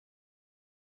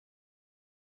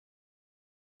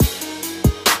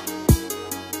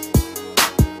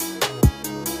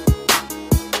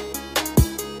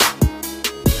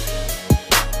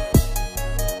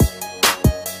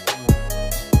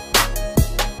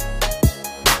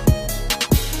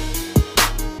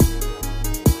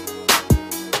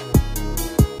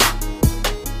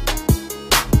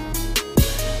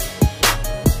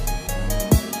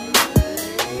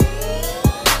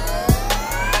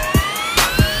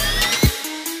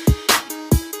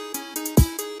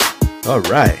All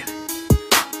right.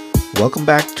 Welcome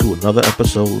back to another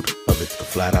episode of It's the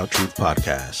Flat Out Truth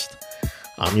Podcast.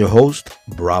 I'm your host,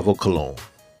 Bravo Cologne.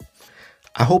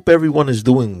 I hope everyone is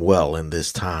doing well in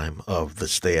this time of the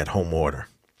stay-at-home order.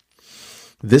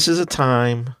 This is a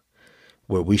time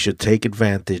where we should take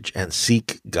advantage and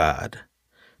seek God,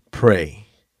 pray,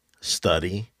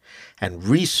 study, and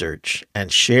research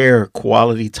and share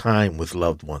quality time with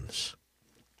loved ones.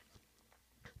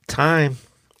 Time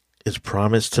is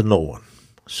promised to no one,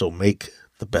 so make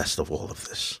the best of all of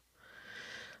this.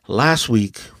 Last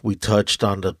week, we touched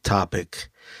on the topic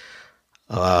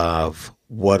of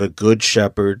what a good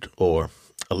shepherd or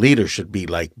a leader should be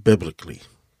like biblically.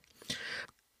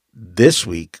 This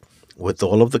week, with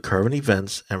all of the current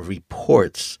events and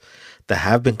reports that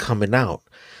have been coming out,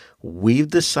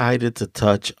 we've decided to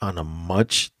touch on a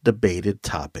much debated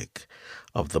topic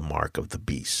of the mark of the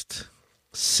beast,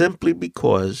 simply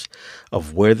because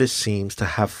of where this seems to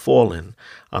have fallen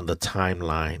on the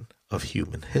timeline of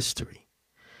human history.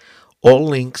 All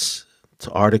links to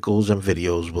articles and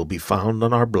videos will be found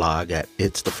on our blog at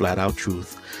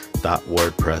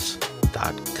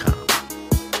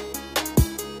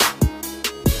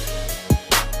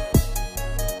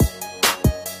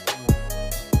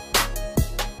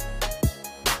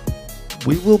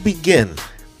We will begin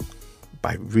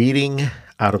by reading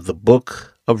out of the book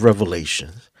of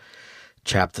Revelation,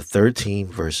 chapter 13,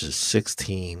 verses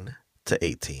 16 to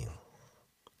 18.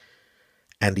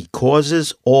 And he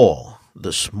causes all,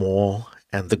 the small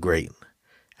and the great,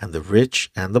 and the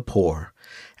rich and the poor,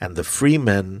 and the free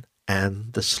men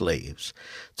and the slaves,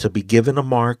 to be given a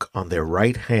mark on their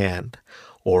right hand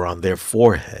or on their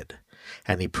forehead.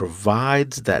 And he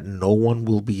provides that no one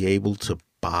will be able to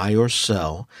buy or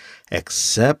sell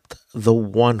except the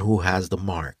one who has the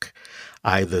mark,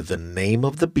 either the name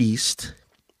of the beast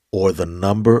or the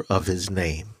number of his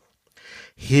name.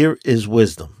 Here is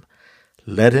wisdom.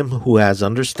 Let him who has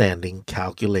understanding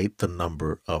calculate the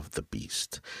number of the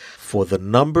beast. For the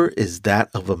number is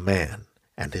that of a man,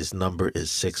 and his number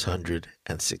is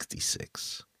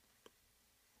 666.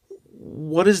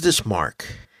 What is this mark,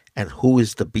 and who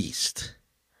is the beast?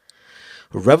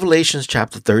 Revelations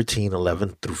chapter 13,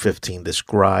 11 through 15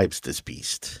 describes this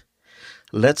beast.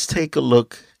 Let's take a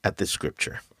look at this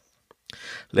scripture.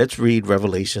 Let's read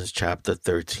Revelations chapter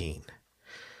 13,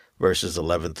 verses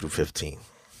 11 through 15.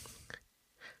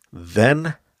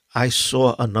 Then I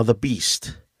saw another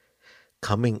beast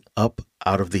coming up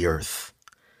out of the earth,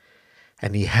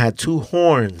 and he had two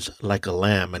horns like a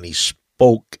lamb, and he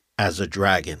spoke as a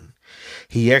dragon.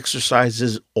 He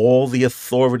exercises all the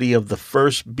authority of the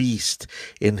first beast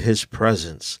in his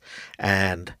presence,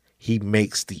 and he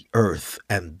makes the earth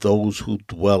and those who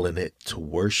dwell in it to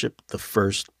worship the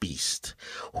first beast,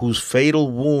 whose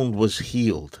fatal wound was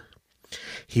healed.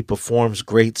 He performs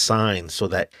great signs, so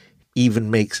that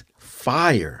even makes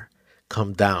fire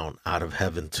come down out of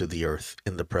heaven to the earth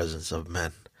in the presence of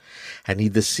men. And he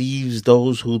deceives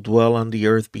those who dwell on the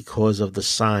earth because of the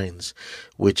signs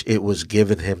which it was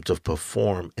given him to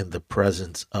perform in the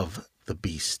presence of the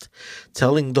beast,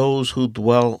 telling those who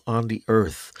dwell on the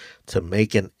earth to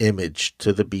make an image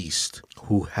to the beast,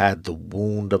 who had the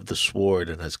wound of the sword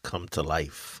and has come to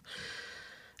life.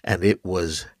 And it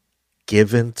was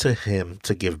given to him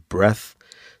to give breath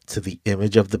to the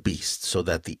image of the beast, so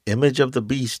that the image of the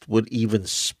beast would even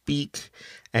speak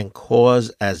and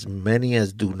cause as many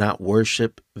as do not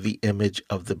worship the image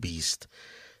of the beast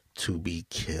to be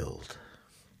killed.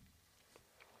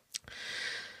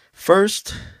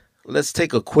 First, let's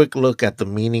take a quick look at the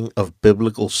meaning of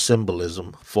biblical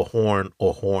symbolism for horn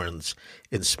or horns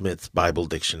in Smith's Bible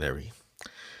Dictionary.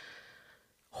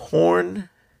 Horn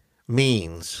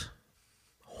means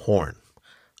horn.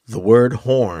 The word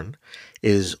horn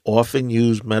is often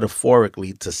used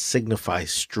metaphorically to signify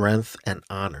strength and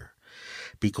honor,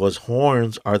 because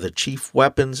horns are the chief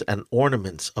weapons and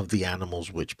ornaments of the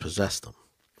animals which possess them.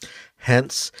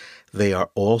 Hence, they are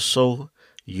also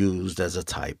used as a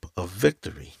type of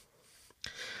victory.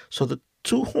 So the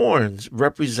two horns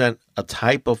represent a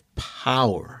type of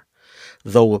power,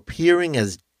 though appearing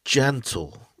as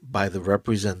gentle by the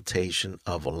representation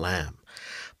of a lamb,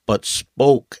 but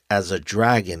spoke as a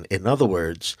dragon. In other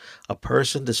words, a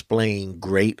person displaying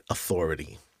great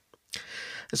authority.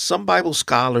 Some Bible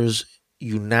scholars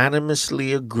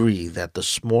unanimously agree that the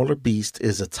smaller beast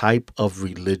is a type of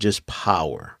religious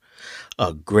power,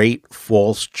 a great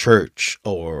false church,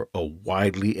 or a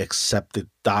widely accepted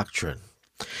doctrine.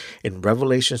 In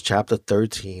Revelation chapter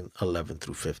 13, 11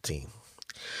 through 15,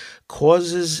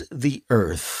 causes the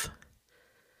earth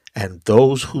and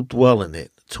those who dwell in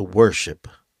it to worship,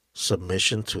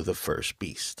 submission to the first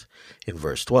beast in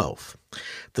verse 12.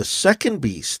 The second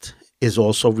beast is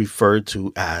also referred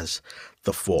to as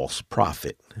the false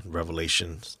prophet in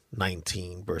Revelation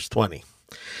 19, verse 20.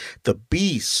 The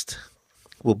beast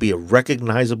will be a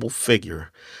recognizable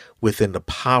figure within the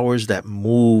powers that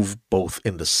move both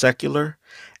in the secular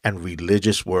and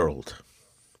religious world.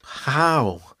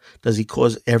 How does he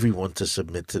cause everyone to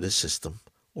submit to this system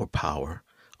or power,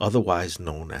 otherwise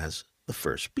known as the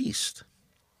first beast?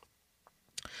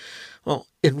 Well,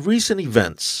 in recent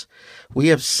events, we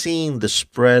have seen the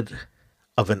spread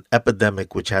of an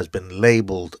epidemic which has been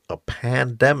labeled a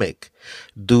pandemic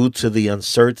due to the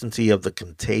uncertainty of the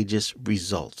contagious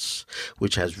results,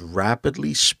 which has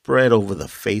rapidly spread over the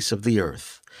face of the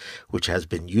earth, which has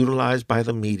been utilized by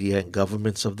the media and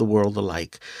governments of the world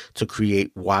alike to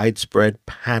create widespread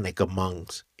panic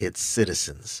amongst its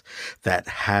citizens that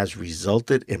has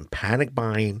resulted in panic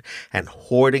buying and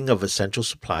hoarding of essential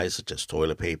supplies such as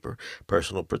toilet paper,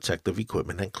 personal protective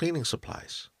equipment, and cleaning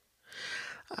supplies.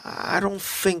 I don't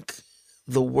think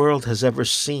the world has ever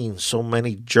seen so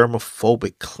many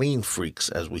germophobic clean freaks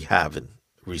as we have in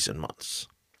recent months.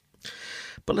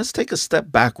 But let's take a step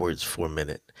backwards for a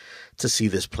minute to see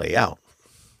this play out.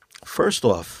 First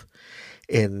off,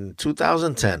 in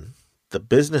 2010, the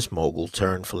business mogul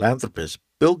turned philanthropist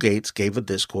Bill Gates gave a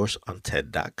discourse on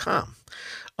TED.com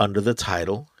under the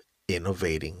title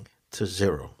Innovating to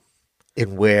Zero,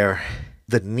 in where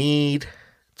the need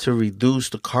to reduce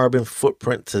the carbon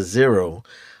footprint to zero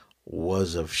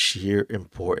was of sheer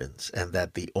importance, and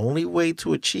that the only way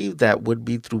to achieve that would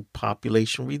be through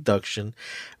population reduction,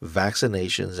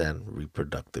 vaccinations, and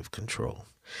reproductive control.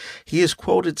 He is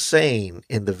quoted saying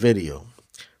in the video,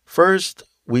 "First,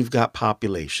 we've got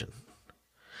population.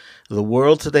 The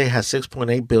world today has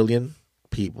 6.8 billion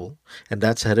people, and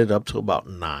that's headed up to about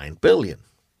 9 billion.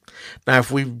 Now, if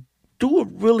we do a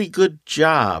really good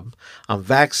job on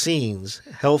vaccines,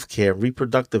 healthcare, and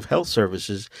reproductive health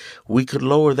services, we could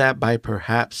lower that by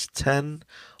perhaps 10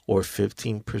 or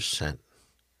 15%.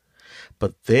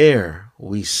 But there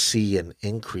we see an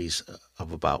increase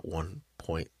of about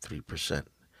 1.3%.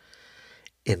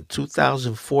 In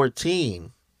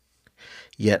 2014,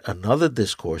 yet another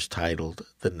discourse titled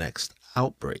The Next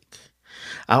Outbreak,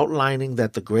 outlining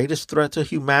that the greatest threat to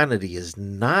humanity is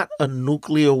not a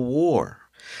nuclear war,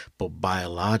 but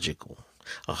biological,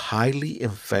 a highly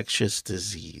infectious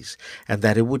disease, and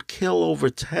that it would kill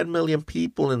over 10 million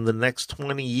people in the next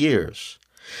 20 years.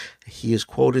 He is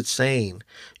quoted saying,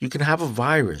 "You can have a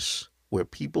virus where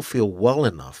people feel well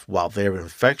enough while they're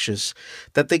infectious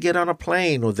that they get on a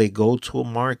plane or they go to a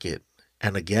market."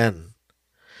 And again,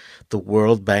 the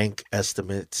World Bank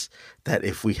estimates that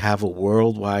if we have a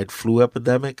worldwide flu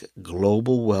epidemic,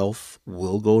 global wealth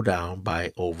will go down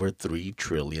by over $3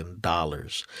 trillion,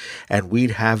 and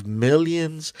we'd have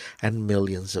millions and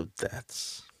millions of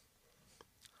deaths.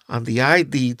 On the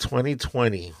ID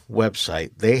 2020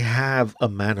 website, they have a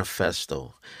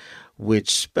manifesto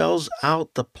which spells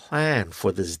out the plan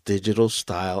for this digital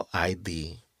style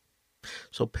ID.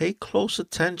 So pay close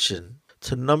attention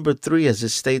to number 3, as it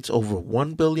states over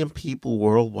 1 billion people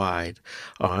worldwide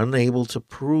are unable to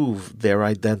prove their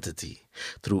identity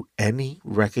through any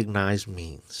recognized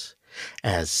means.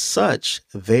 As such,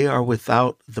 they are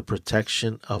without the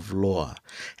protection of law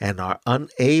and are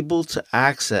unable to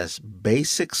access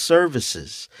basic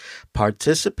services,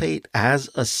 participate as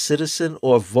a citizen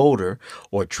or voter,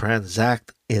 or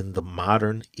transact in the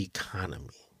modern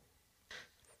economy.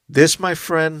 This, my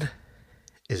friend,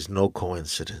 is no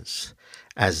coincidence,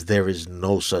 as there is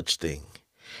no such thing.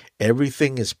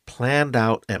 Everything is planned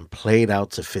out and played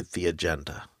out to fit the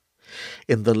agenda.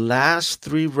 In the last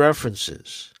 3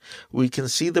 references, we can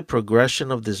see the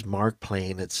progression of this mark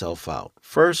playing itself out.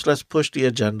 First, let's push the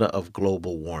agenda of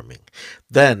global warming.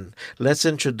 Then, let's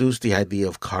introduce the idea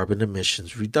of carbon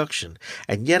emissions reduction.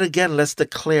 And yet again, let's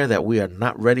declare that we are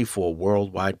not ready for a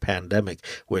worldwide pandemic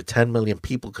where 10 million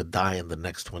people could die in the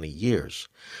next 20 years,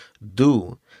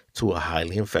 due to a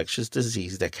highly infectious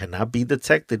disease that cannot be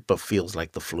detected but feels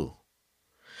like the flu.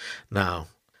 Now,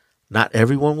 not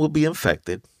everyone will be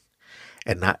infected,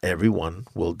 and not everyone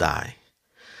will die.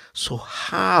 So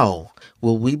how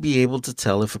will we be able to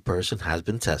tell if a person has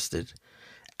been tested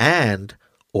and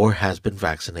or has been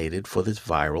vaccinated for this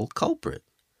viral culprit?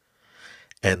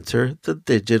 Enter the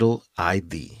digital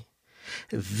ID.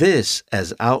 This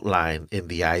as outlined in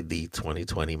the ID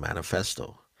 2020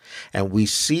 manifesto. And we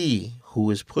see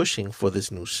who is pushing for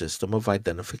this new system of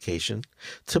identification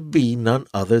to be none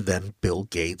other than Bill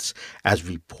Gates, as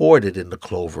reported in the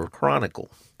Clover Chronicle,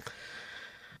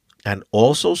 and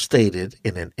also stated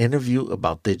in an interview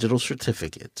about digital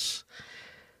certificates.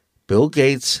 Bill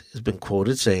Gates has been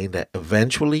quoted saying that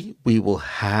eventually we will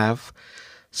have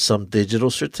some digital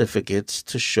certificates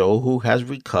to show who has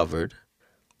recovered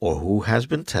or who has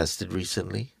been tested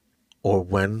recently, or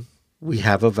when we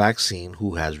have a vaccine,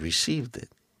 who has received it.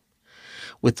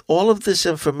 With all of this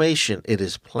information, it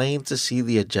is plain to see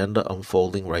the agenda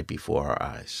unfolding right before our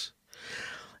eyes.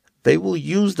 They will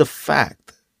use the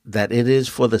fact that it is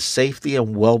for the safety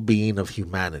and well-being of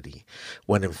humanity,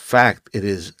 when in fact it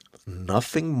is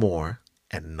nothing more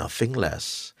and nothing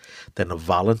less than a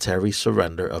voluntary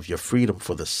surrender of your freedom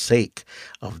for the sake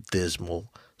of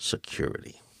dismal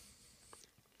security.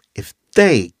 If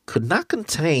they could not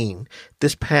contain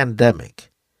this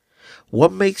pandemic,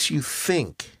 what makes you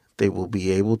think they will be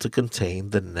able to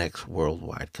contain the next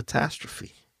worldwide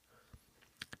catastrophe?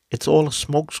 It's all a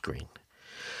smokescreen.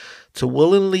 To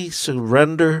willingly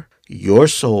surrender your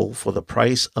soul for the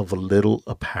price of a little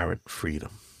apparent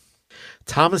freedom.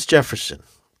 Thomas Jefferson,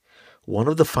 one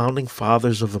of the founding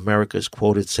fathers of America, is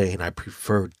quoted saying, "I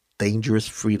prefer dangerous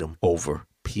freedom over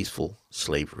peaceful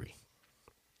slavery."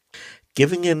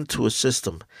 Giving in to a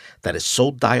system that is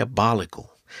so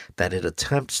diabolical that it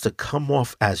attempts to come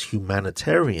off as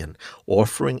humanitarian,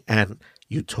 offering an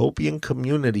utopian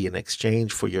community in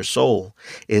exchange for your soul,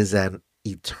 is an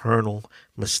eternal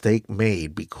mistake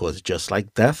made, because just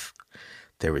like death,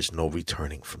 there is no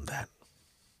returning from that.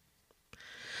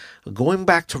 Going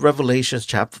back to Revelations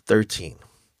chapter 13,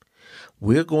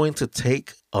 we're going to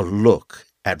take a look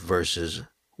at verses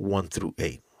 1 through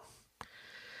 8.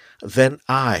 Then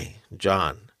I,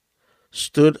 John,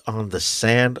 stood on the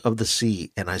sand of the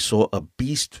sea, and I saw a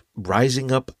beast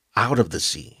rising up out of the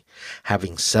sea,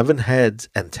 having 7 heads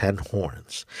and 10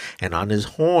 horns, and on his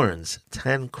horns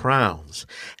 10 crowns,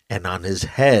 and on his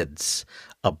heads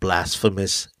a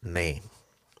blasphemous name.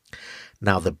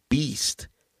 Now the beast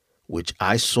which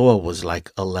I saw was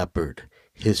like a leopard,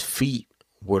 his feet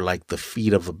were like the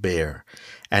feet of a bear,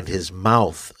 and his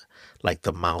mouth like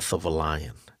the mouth of a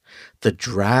lion. The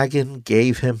dragon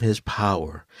gave him his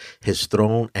power, his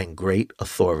throne, and great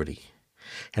authority.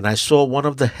 And I saw one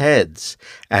of the heads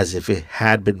as if it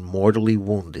had been mortally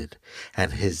wounded,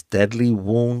 and his deadly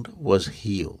wound was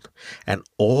healed. And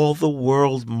all the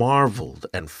world marveled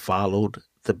and followed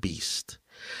the beast.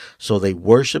 So they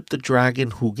worshipped the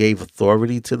dragon who gave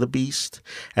authority to the beast,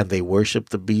 and they worshipped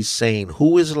the beast, saying,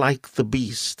 "Who is like the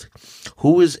beast?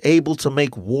 Who is able to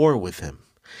make war with him?"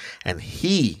 And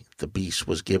he, the beast,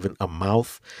 was given a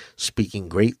mouth speaking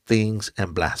great things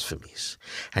and blasphemies.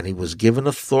 And he was given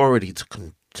authority to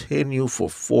continue for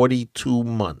 42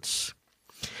 months.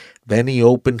 Then he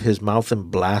opened his mouth in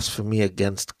blasphemy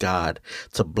against God,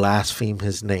 to blaspheme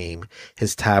his name,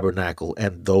 his tabernacle,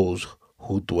 and those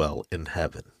who dwell in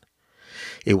heaven.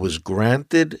 It was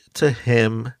granted to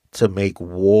him to make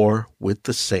war with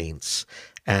the saints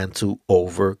and to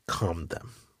overcome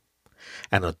them.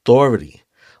 And authority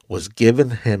was given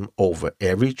him over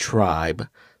every tribe,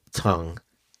 tongue,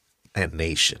 and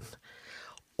nation.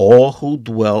 All who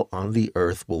dwell on the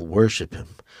earth will worship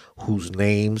him, whose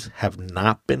names have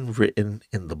not been written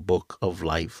in the book of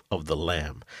life of the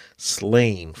Lamb,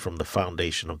 slain from the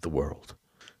foundation of the world.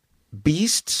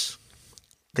 Beasts,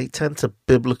 they tend to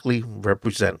biblically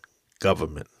represent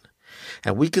government.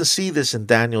 And we can see this in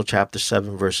Daniel chapter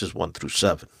 7, verses 1 through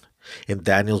 7, in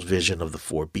Daniel's vision of the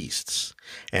 4 beasts.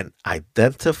 An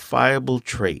identifiable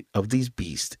trait of these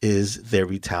beasts is their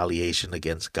retaliation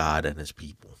against God and his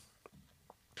people.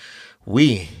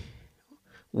 We're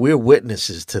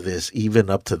witnesses to this even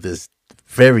up to this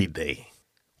very day,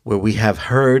 where we have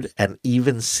heard and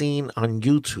even seen on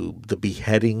YouTube the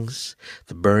beheadings,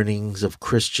 the burnings of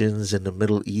Christians in the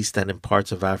Middle East and in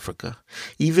parts of Africa.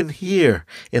 Even here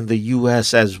in the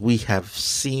U.S., as we have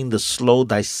seen the slow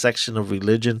dissection of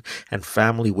religion and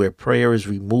family, where prayer is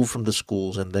removed from the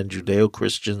schools and then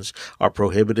Judeo-Christians are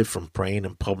prohibited from praying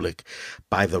in public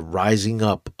by the rising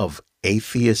up of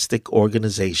atheistic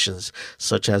organizations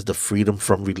such as the Freedom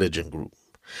from Religion group,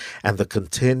 and the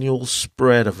continual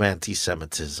spread of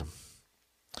anti-Semitism.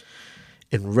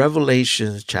 In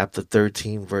Revelation chapter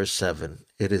 13, verse 7,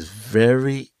 it is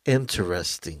very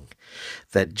interesting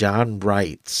that John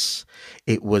writes,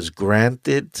 "It was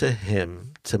granted to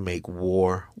him to make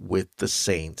war with the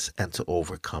saints and to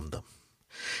overcome them.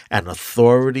 And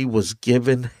authority was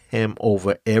given him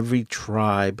over every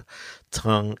tribe,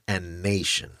 tongue, and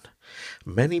nation."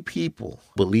 Many people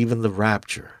believe in the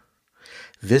rapture.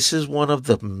 This is one of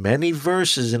the many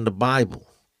verses in the Bible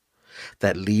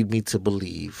that lead me to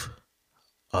believe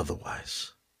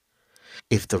otherwise.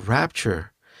 If the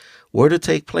rapture were to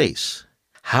take place,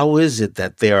 how is it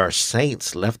that there are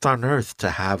saints left on earth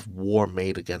to have war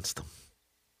made against them?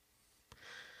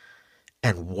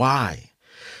 And why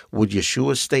would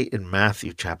Yeshua state in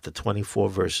Matthew chapter 24,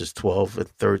 verses 12 and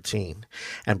 13,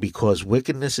 and because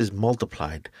wickedness is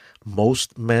multiplied,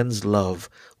 most men's love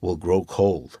will grow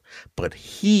cold, but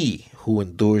he who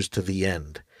endures to the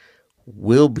end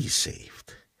will be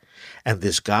saved. And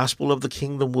this gospel of the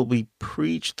kingdom will be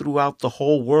preached throughout the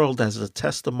whole world as a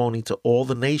testimony to all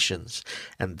the nations,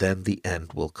 and then the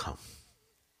end will come.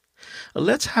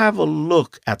 Let's have a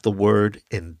look at the word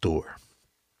endure.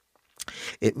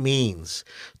 It means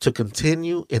to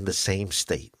continue in the same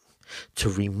state, to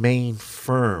remain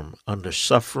firm under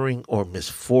suffering or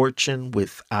misfortune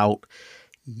without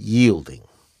yielding.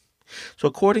 So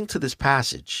according to this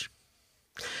passage,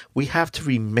 we have to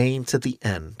remain to the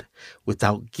end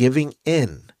without giving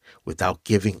in, without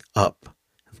giving up.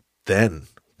 Then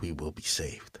we will be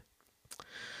saved.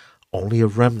 Only a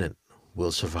remnant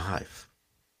will survive.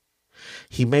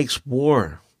 He makes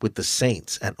war with the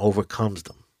saints and overcomes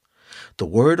them. The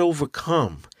word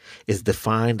overcome is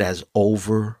defined as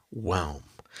overwhelm.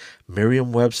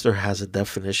 Merriam-Webster has a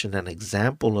definition and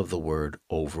example of the word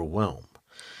overwhelm,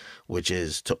 which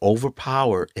is to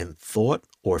overpower in thought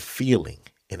or feeling.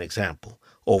 An example,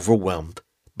 overwhelmed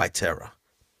by terror.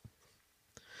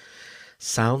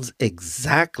 Sounds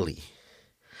exactly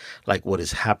like what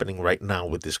is happening right now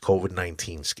with this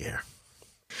COVID-19 scare.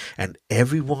 And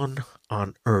everyone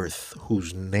on earth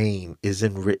whose name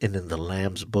isn't written in the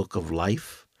Lamb's book of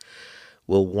life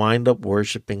will wind up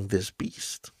worshiping this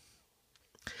beast.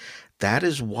 That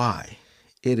is why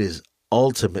it is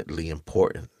ultimately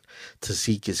important to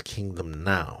seek his kingdom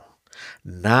now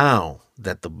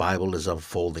that the Bible is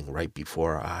unfolding right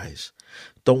before our eyes.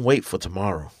 Don't wait for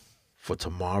tomorrow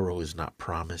is not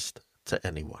promised to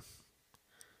anyone.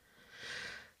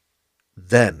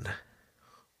 Then,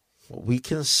 what we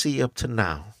can see up to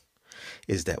now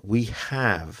is that we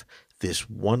have this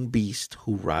one beast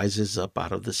who rises up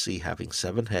out of the sea having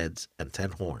 7 heads and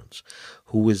 10 horns,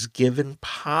 who is given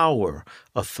power,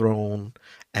 a throne,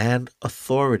 and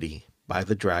authority by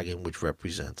the dragon, which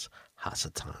represents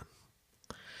Hasatan,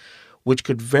 which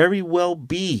could very well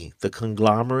be the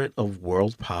conglomerate of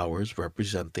world powers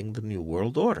representing the New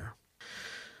World Order.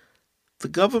 The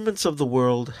governments of the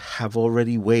world have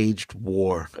already waged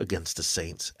war against the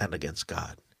saints and against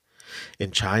God. In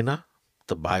China,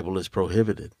 the Bible is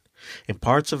prohibited. In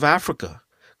parts of Africa,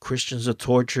 Christians are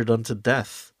tortured unto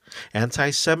death.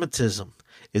 Anti-Semitism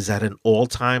is at an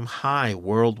all-time high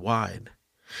worldwide.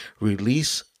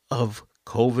 Release of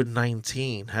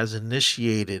COVID-19 has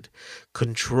initiated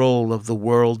control of the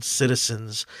world's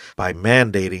citizens by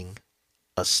mandating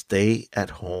a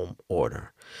stay-at-home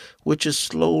order, which is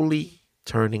slowly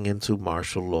turning into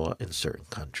martial law in certain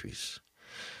countries.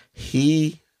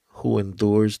 He who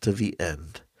endures to the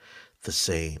end, the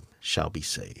same shall be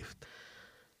saved.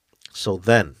 So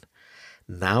then,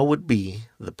 now would be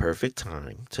the perfect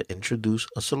time to introduce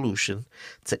a solution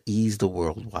to ease the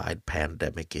worldwide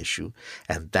pandemic issue,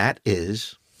 and that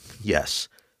is, yes,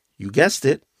 you guessed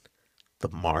it, the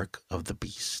mark of the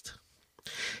beast,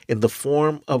 in the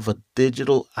form of a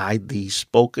digital ID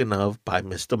spoken of by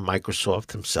Mr.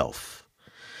 Microsoft himself.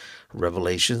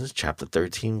 Revelations chapter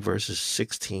 13, verses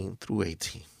 16 through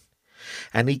 18.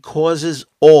 And he causes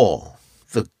all,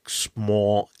 the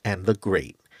small and the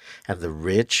great, and the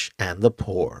rich and the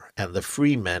poor, and the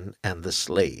free men and the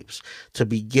slaves, to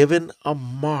be given a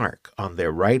mark on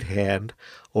their right hand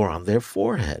or on their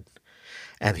forehead.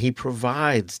 And he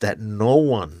provides that no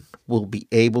one will be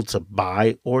able to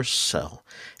buy or sell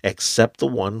except the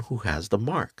one who has the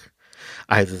mark,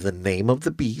 either the name of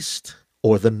the beast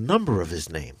or the number of his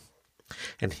name.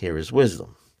 And here is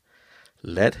wisdom.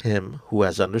 Let him who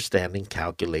has understanding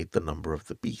calculate the number of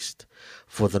the beast,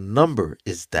 for the number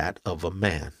is that of a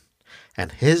man,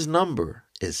 and his number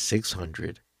is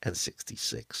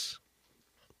 666.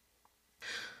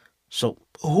 So,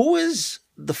 who is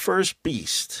the first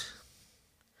beast?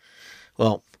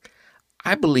 Well,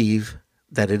 I believe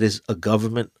that it is a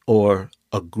government or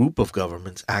a group of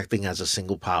governments acting as a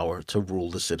single power to rule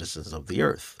the citizens of the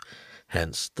earth,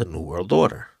 hence the New World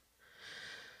Order.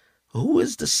 Who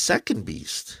is the second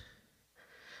beast?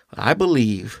 I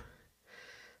believe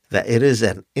that it is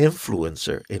an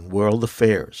influencer in world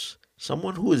affairs,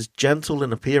 someone who is gentle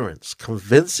in appearance,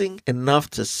 convincing enough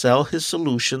to sell his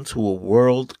solution to a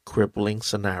world-crippling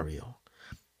scenario,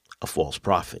 a false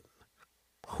prophet,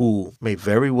 who may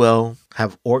very well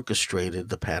have orchestrated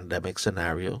the pandemic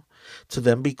scenario to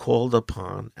then be called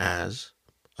upon as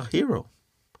a hero.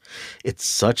 It's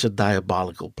such a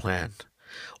diabolical plan.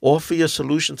 Offer your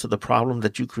solution to the problem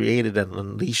that you created and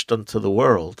unleashed unto the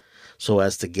world so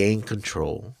as to gain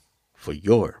control for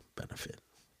your benefit.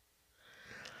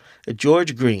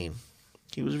 George Green,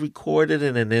 He was recorded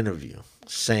in an interview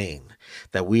saying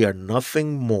that we are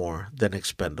nothing more than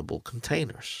expendable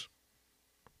containers.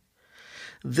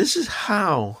 This is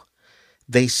how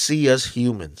they see us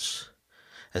humans,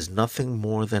 as nothing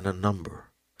more than a number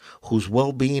whose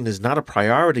well being is not a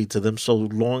priority to them so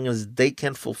long as they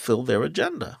can fulfill their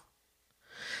agenda.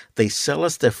 They sell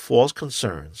us their false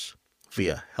concerns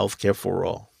via healthcare for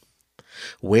all,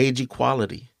 wage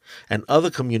equality, and other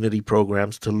community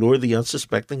programs to lure the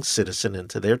unsuspecting citizen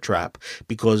into their trap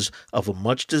because of a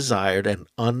much desired and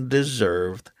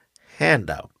undeserved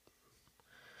handout.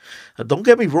 Now, don't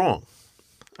get me wrong.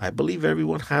 I believe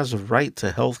everyone has a right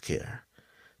to health care,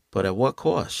 but at what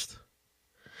cost?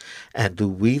 And do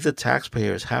we, the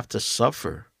taxpayers, have to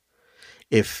suffer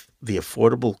if the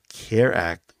Affordable Care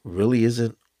Act really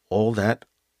isn't all that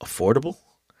affordable?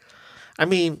 I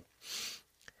mean,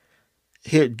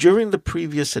 here, during the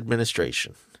previous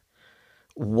administration,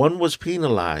 one was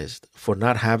penalized for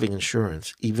not having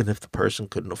insurance, even if the person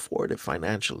couldn't afford it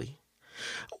financially.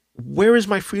 Where is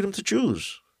my freedom to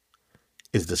choose?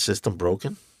 Is the system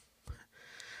broken?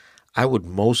 I would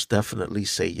most definitely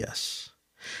say yes.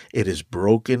 It is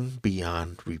broken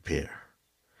beyond repair.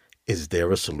 Is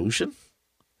there a solution?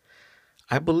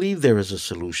 I believe there is a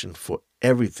solution for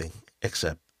everything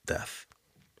except death.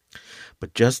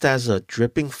 But just as a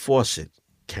dripping faucet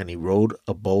can erode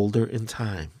a boulder in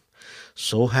time,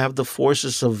 so have the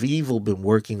forces of evil been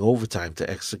working overtime to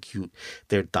execute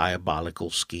their diabolical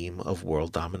scheme of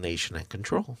world domination and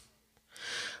control.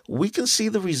 We can see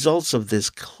the results of this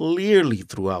clearly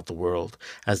throughout the world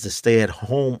as the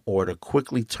stay-at-home order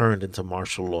quickly turned into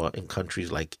martial law in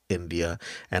countries like India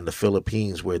and the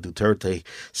Philippines, where Duterte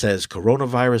says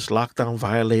coronavirus lockdown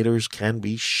violators can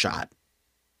be shot.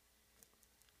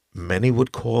 Many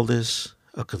would call this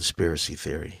a conspiracy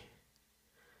theory.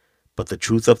 But the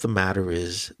truth of the matter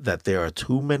is that there are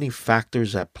too many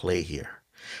factors at play here,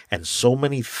 and so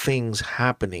many things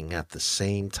happening at the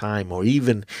same time or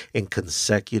even in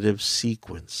consecutive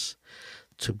sequence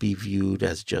to be viewed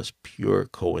as just pure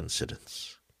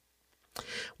coincidence.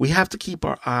 We have to keep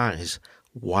our eyes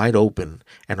wide open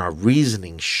and our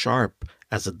reasoning sharp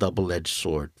as a double-edged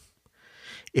sword.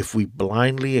 If we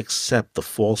blindly accept the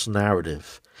false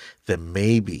narrative, then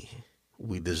maybe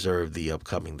we deserve the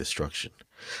upcoming destruction.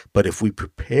 But if we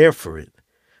prepare for it,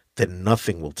 then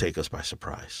nothing will take us by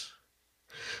surprise.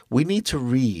 We need to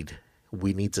read,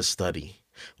 we need to study,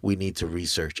 we need to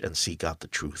research and seek out the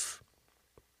truth.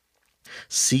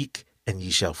 Seek and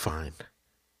ye shall find.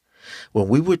 When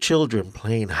we were children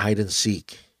playing hide and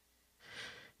seek,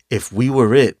 if we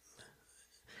were it,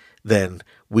 then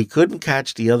we couldn't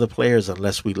catch the other players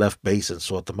unless we left base and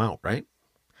sought them out, right?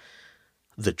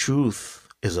 The truth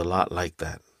is a lot like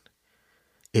that.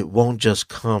 It won't just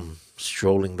come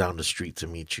strolling down the street to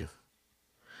meet you.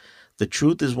 The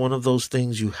truth is one of those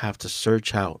things you have to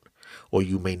search out, or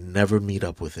you may never meet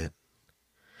up with it.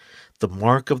 The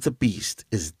mark of the beast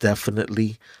is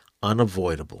definitely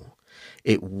unavoidable.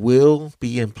 It will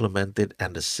be implemented,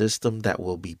 and the system that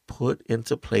will be put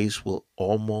into place will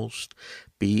almost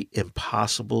be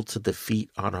impossible to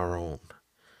defeat on our own.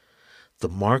 The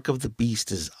mark of the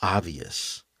beast is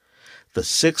obvious. The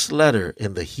sixth letter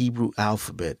in the Hebrew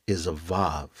alphabet is a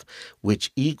Vav,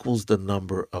 which equals the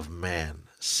number of man,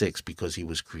 6, because he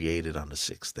was created on the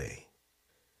sixth day.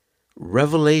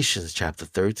 Revelations chapter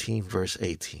 13, verse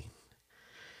 18.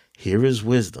 Here is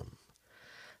wisdom.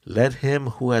 Let him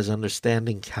who has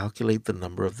understanding calculate the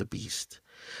number of the beast,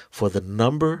 for the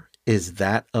number is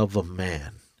that of a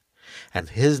man, and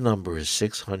his number is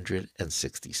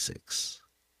 666.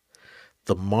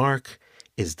 The mark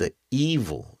is the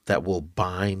evil that will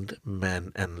bind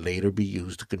men and later be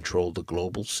used to control the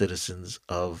global citizens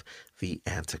of the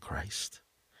Antichrist.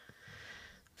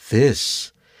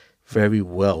 This very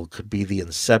well could be the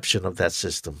inception of that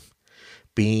system,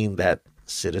 being that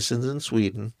citizens in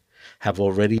Sweden have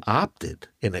already opted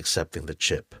in accepting the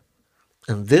chip.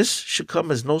 And this should come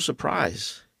as no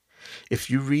surprise if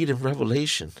you read in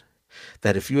Revelation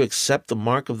that if you accept the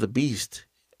mark of the beast,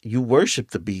 you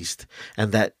worship the beast,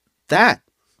 and that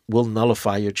will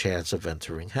nullify your chance of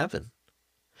entering heaven.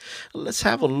 Let's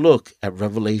have a look at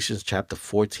Revelation chapter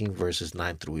 14, verses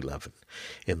 9 through 11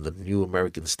 in the New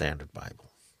American Standard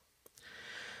Bible.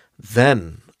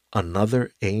 Then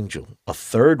another angel, a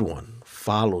third one,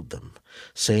 followed them,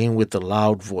 saying with a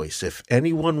loud voice, if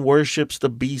anyone worships the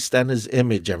beast and his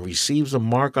image and receives a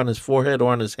mark on his forehead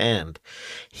or on his hand,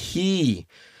 he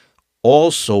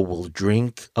also will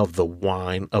drink of the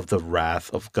wine of the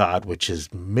wrath of God, which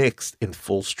is mixed in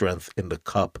full strength in the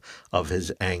cup of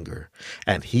his anger.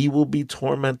 And he will be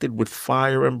tormented with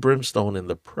fire and brimstone in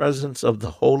the presence of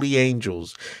the holy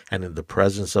angels and in the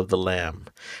presence of the Lamb.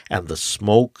 And the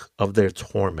smoke of their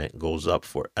torment goes up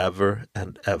forever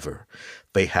and ever.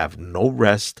 They have no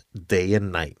rest day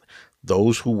and night,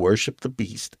 those who worship the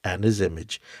beast and his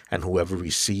image, and whoever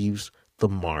receives the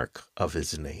mark of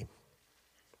his name.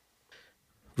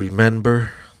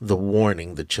 Remember the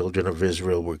warning the children of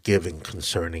Israel were given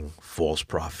concerning false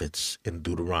prophets in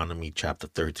Deuteronomy chapter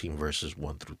 13, verses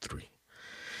 1 through 3.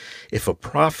 If a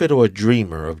prophet or a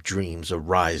dreamer of dreams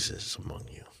arises among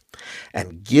you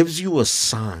and gives you a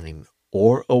sign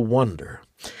or a wonder,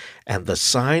 and the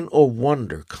sign or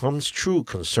wonder comes true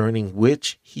concerning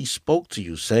which he spoke to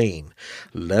you, saying,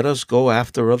 "Let us go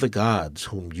after other gods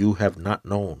whom you have not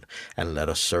known, and let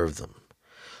us serve them,"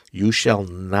 you shall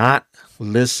not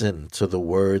listen to the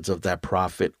words of that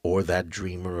prophet or that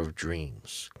dreamer of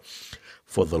dreams.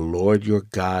 For the Lord your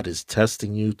God is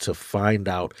testing you to find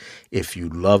out if you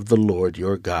love the Lord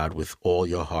your God with all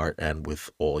your heart and with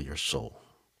all your soul.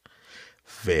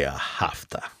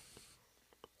 Ve'ahavta.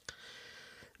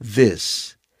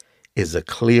 This is a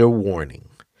clear warning.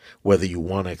 Whether you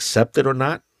want to accept it or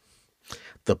not,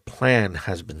 the plan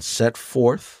has been set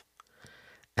forth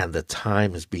and the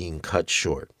time is being cut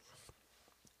short,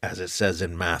 as it says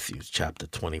in Matthew chapter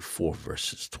 24,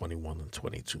 verses 21 and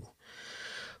 22.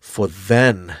 For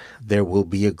then there will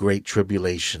be a great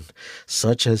tribulation,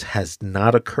 such as has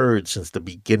not occurred since the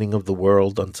beginning of the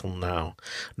world until now,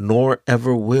 nor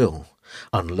ever will,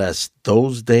 unless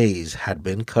those days had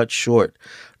been cut short.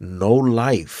 No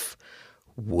life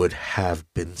would have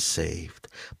been saved.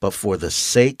 But for the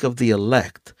sake of the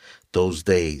elect, those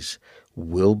days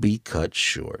will be cut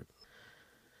short.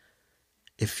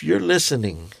 If you're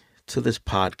listening to this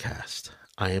podcast,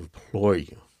 I implore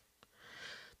you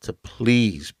to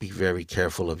please be very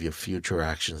careful of your future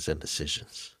actions and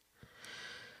decisions.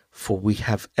 For we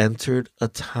have entered a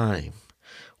time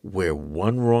where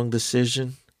one wrong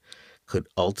decision could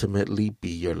ultimately be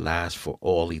your last for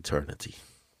all eternity.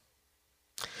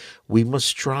 We must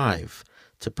strive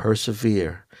to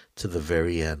persevere to the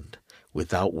very end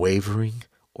without wavering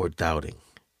or doubting.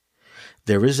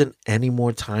 There isn't any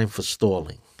more time for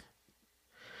stalling.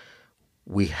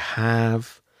 We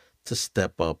have to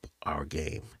step up our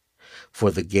game, for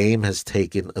the game has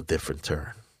taken a different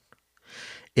turn.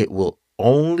 It will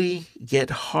only get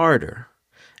harder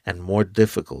and more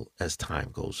difficult as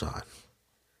time goes on.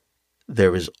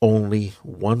 There is only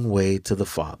one way to the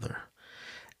Father,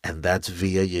 and that's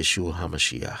via Yeshua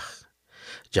HaMashiach.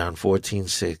 John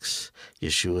 14:6,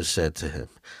 Yeshua said to him,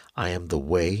 "I am the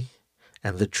way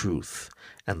and the truth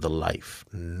and the life.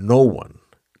 No one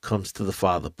comes to the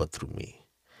Father but through me."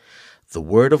 The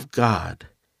Word of God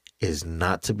is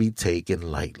not to be taken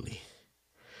lightly.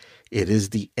 It is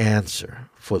the answer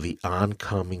for the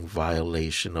oncoming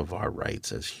violation of our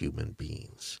rights as human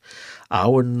beings.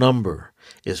 Our number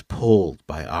is pulled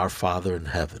by our Father in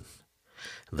heaven,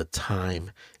 and the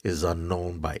time is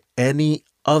unknown by any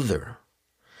other,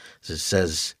 as it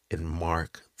says in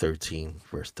Mark 13,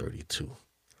 verse 32.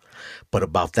 But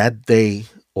about that day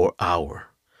or hour,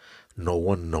 no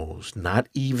one knows, not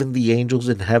even the angels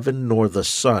in heaven nor the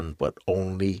Son, but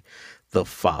only the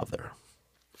Father.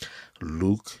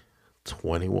 Luke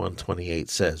 21:28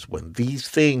 says, "When these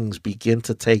things begin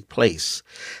to take place,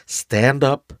 stand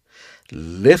up,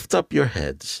 lift up your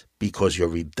heads, because your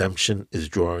redemption is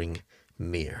drawing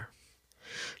near."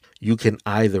 You can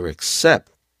either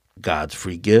accept God's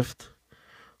free gift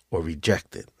or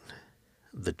reject it.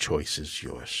 The choice is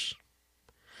yours.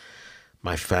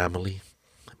 My family,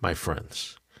 my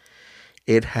friends,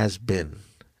 it has been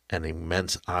an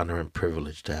immense honor and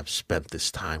privilege to have spent this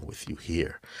time with you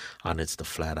here on It's the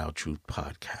Flat Out Truth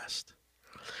podcast.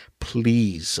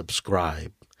 Please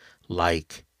subscribe,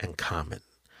 like, and comment.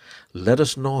 Let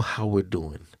us know how we're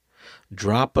doing.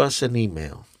 Drop us an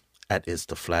email at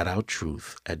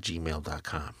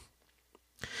itstheflatouttruth@gmail.com.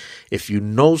 If you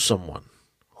know someone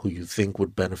who you think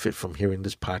would benefit from hearing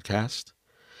this podcast,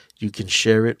 you can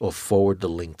share it or forward the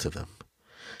link to them.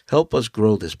 Help us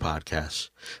grow this podcast,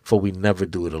 for we never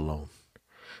do it alone.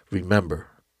 Remember,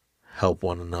 help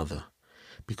one another,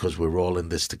 because we're all in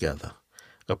this together.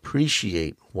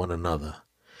 Appreciate one another,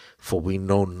 for we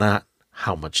know not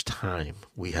how much time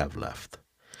we have left.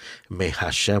 May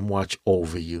Hashem watch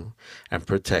over you and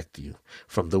protect you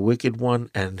from the wicked one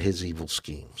and his evil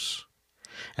schemes.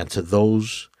 And to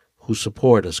those who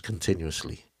support us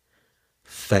continuously,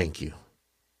 thank you.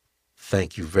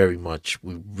 Thank you very much.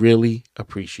 We really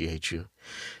appreciate you.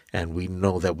 And we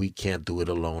know that we can't do it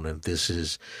alone. And this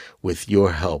is with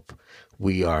your help,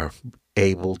 we are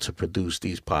able to produce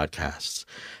these podcasts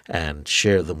and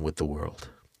share them with the world.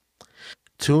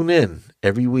 Tune in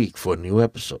every week for a new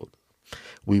episode.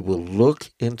 We will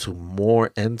look into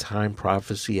more end time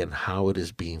prophecy and how it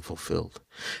is being fulfilled.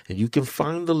 And you can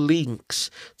find the links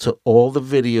to all the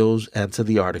videos and to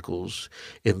the articles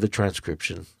in the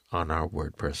transcription on our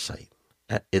WordPress site.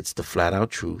 It's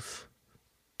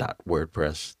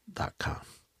theflatouttruth.wordpress.com.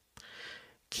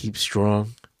 Keep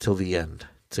strong till the end.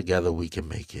 Together we can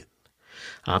make it.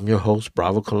 I'm your host,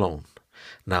 Bravo Cologne.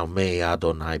 Now may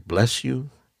Adonai bless you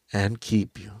and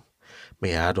keep you.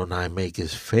 May Adonai make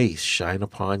his face shine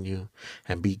upon you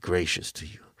and be gracious to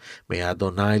you. May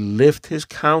Adonai lift his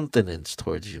countenance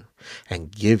towards you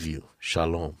and give you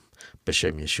shalom.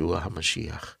 B'Shem Yeshua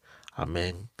HaMashiach.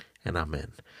 Amen and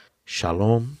amen.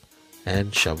 Shalom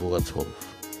and Shavua Tov.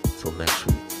 Till next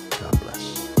week. God bless.